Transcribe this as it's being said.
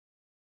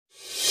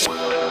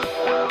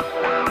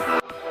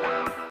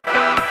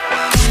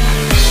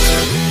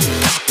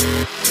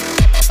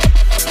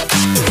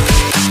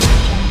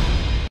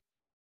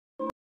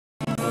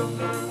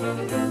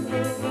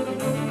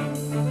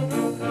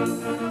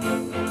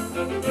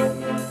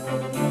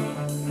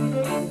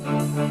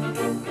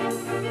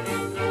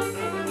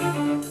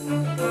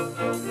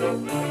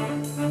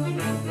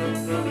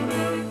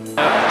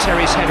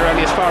this header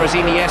only as far as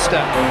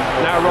Iniesta.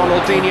 Now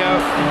Ronaldinho.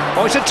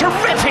 Oh, it's a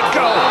terrific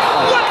goal!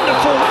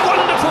 Wonderful,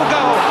 wonderful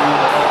goal!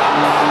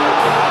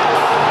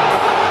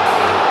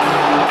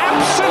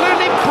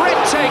 Absolutely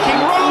breathtaking,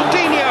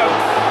 Ronaldinho!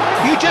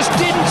 You just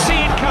didn't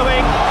see it coming,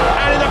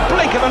 and in the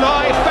blink of an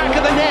eye, back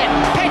of the net.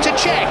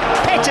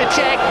 Petr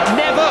Cech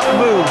never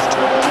moved.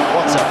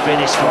 What's a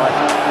finish, Clive?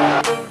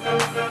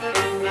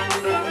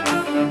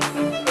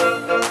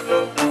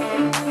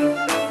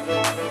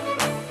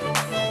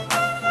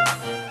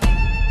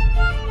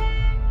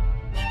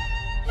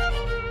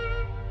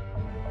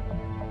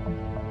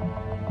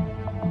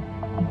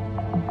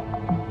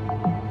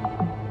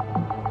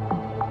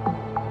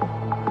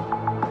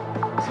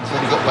 He's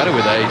only got better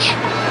with age.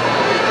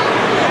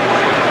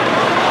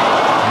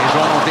 Here's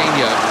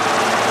Ronaldinho.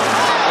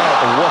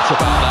 Oh, what about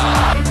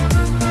that?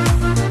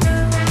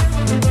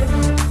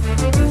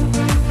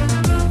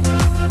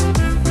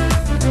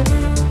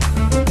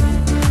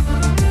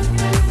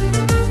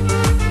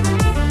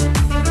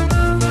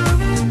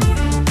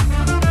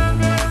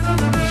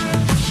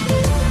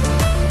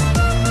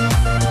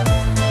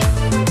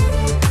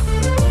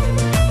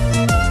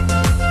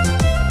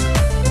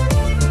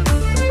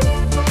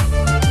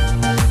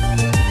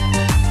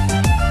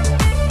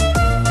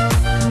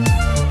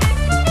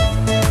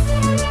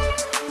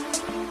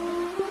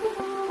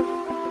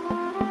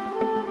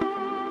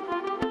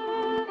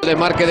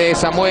 Desmarque de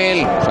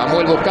Samuel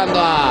buscando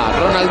a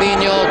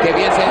Ronaldinho, que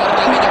bien se da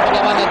Ronaldinho por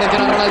la banda,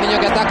 atención a Ronaldinho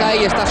que ataca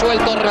y está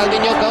suelto,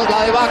 Ronaldinho con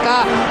la de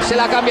vaca, se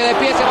la cambia de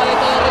pie, se va de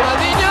todo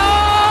Ronaldinho.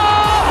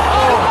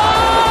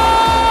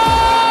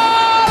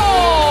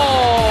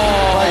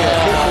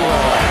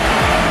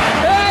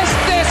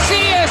 Este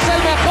sí es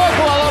el mejor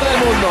jugador del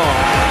mundo,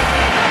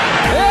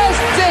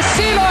 este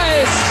sí lo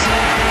es,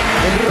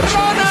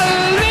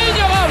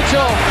 Ronaldinho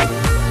Gaucho.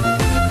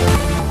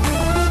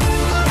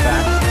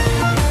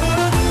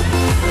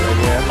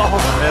 Oh,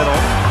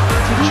 middle.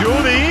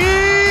 Judy!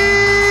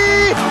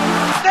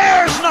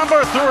 There's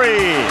number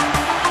 3!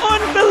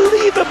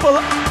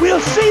 Unbelievable! We'll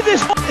see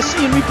this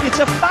scene repeat. It's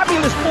a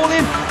fabulous ball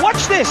in.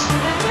 Watch this!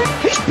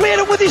 He's played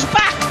it with his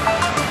back!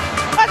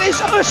 That is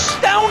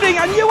astounding!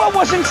 I knew I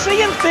wasn't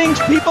seeing things,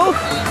 people!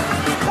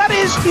 That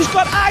is, he's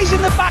got eyes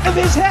in the back of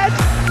his head!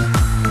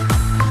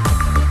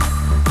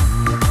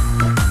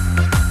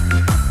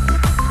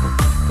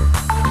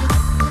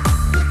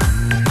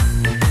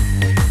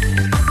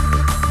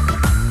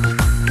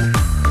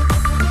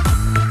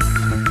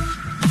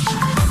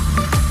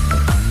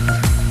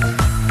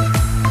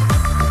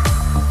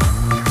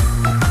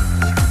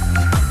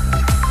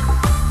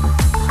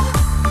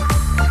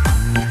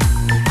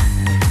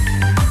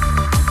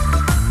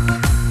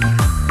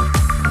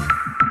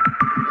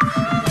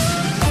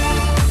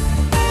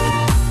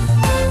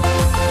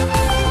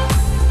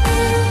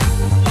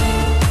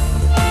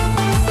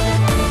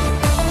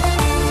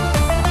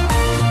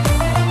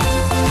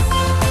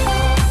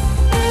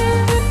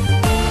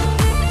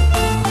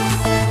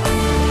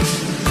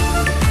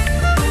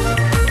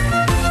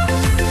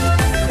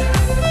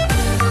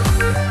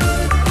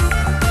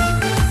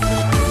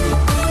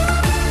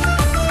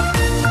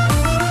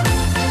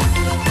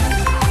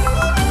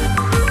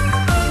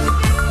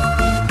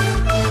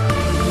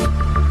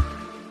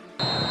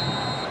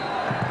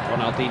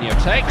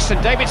 Ronaldinho takes,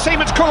 and David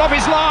Seaman's call off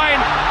his line,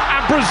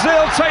 and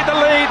Brazil take the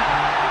lead.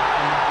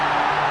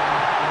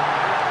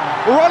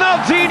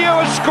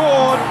 Ronaldinho has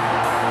scored.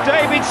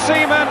 David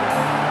Seaman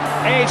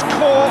is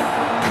caught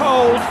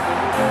cold.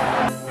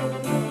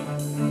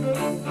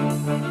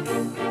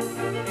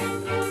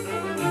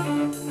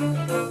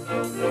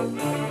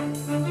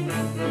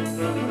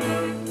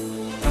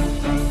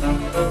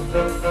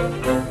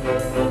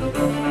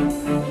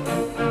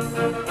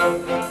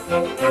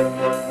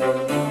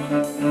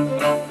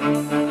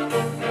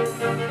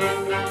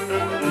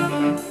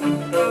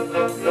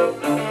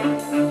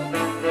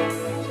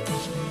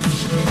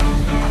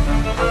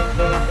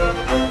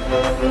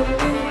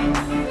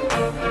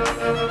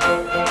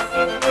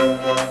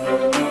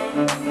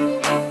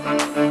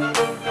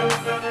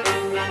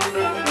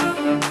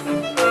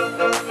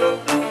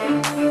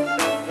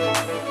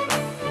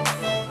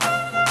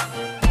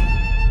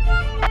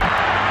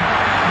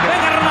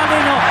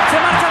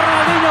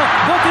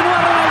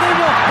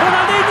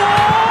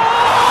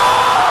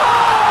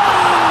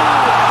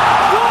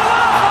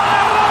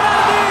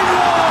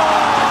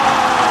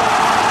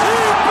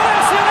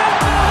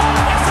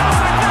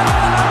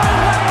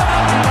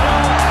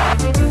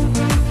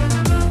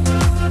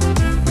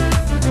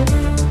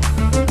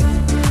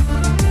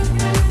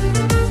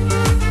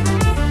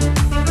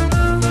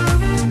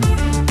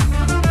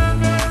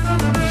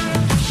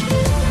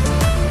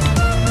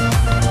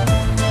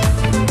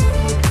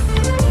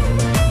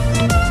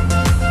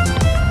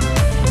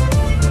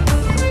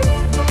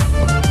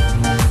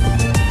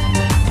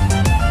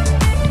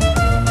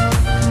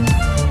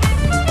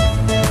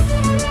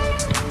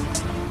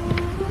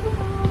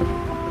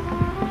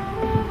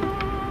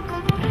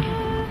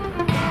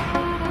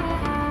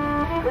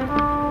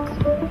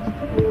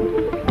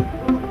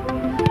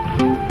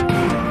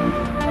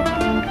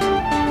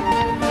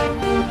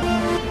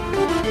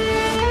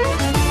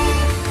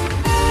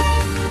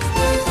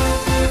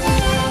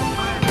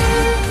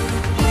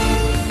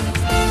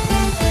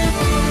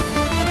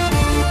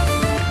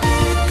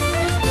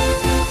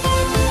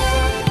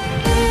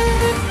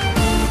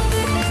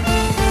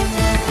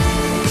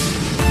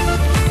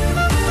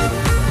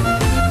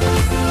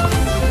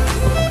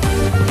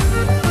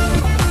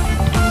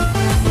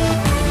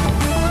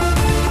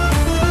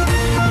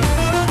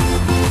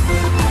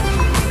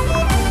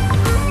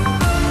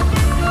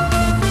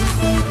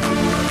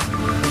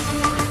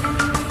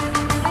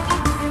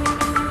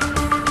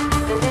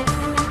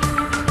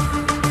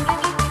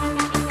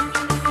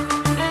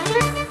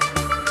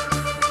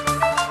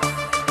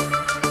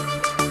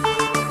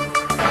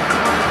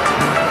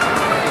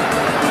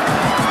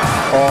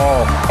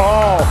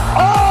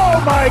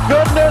 my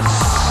goodness!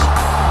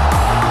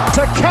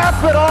 To cap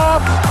it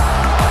off,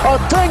 a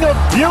thing of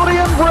beauty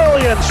and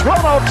brilliance.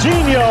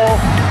 Ronaldinho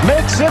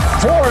makes it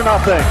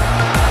 4-0.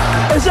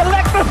 As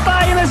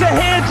electrifying as a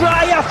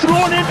hairdryer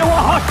thrown into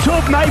a hot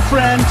tub, my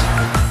friend.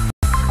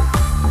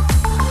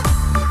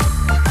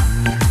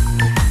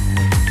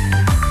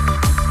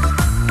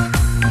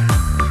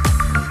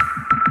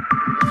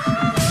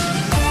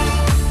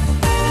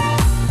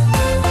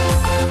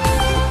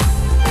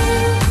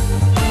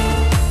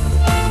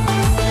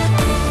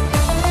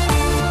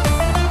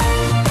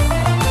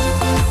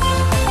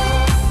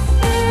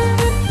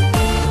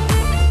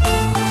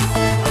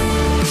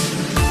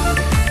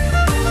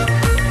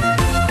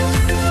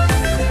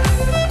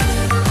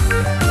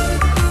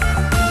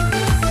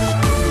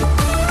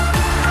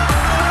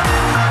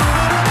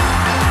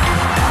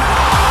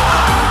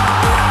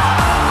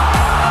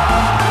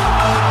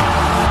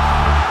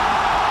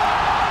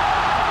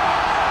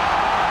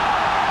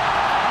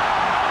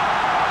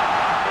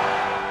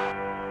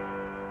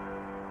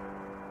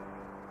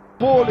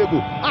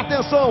 Fôlego,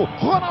 atenção,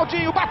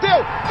 Ronaldinho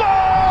bateu, gol!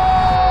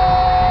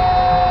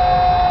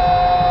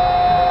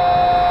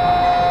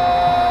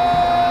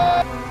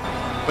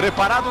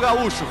 Preparado o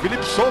Gaúcho,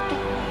 Felipe Souto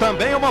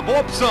também é uma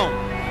boa opção.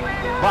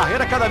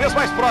 Barreira cada vez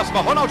mais próxima,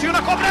 Ronaldinho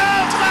na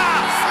cobrança!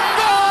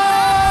 Gol!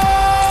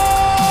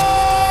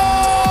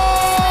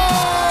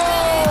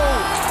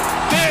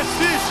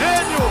 Desse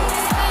gênio,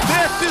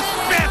 desse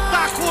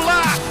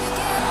espetacular,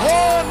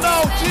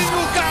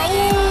 Ronaldinho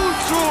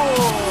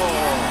Gaúcho!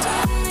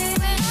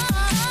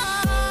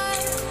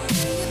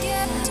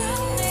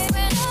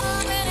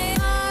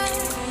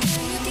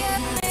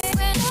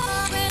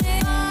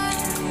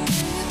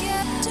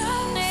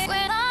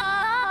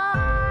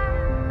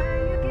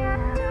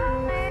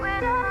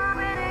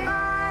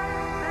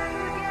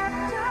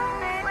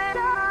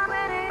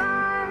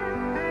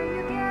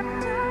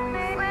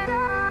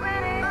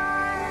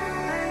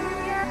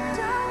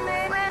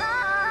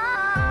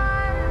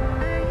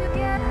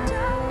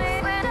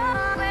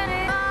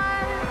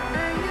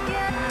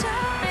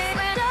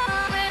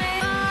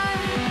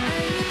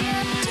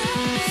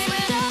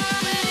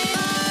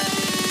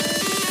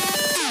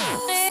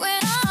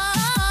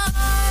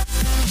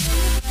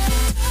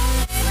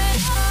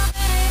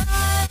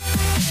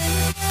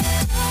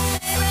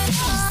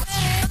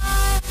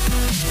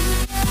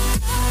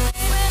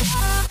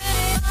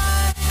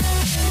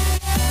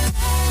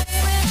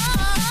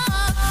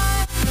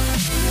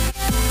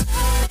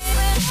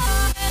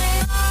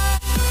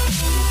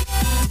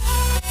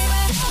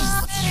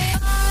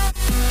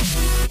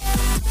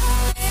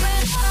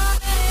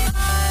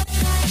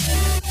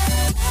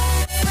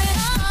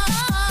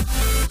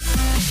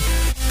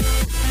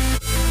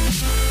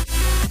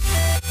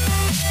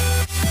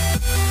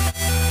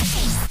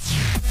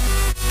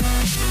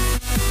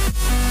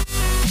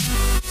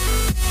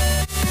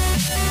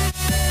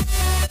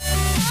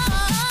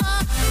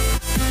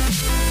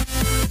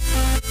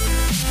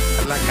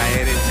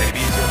 Caer el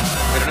servicio.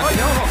 Pero no,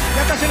 Oye, ojo,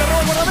 ya casi le roba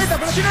el guardameta,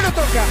 pero si no lo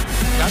toca.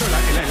 claro,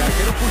 el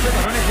arquero puso el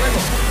balón en juego.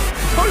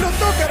 No lo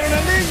toca,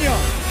 Ronaldinho.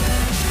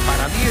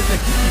 Para mí es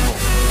legítimo.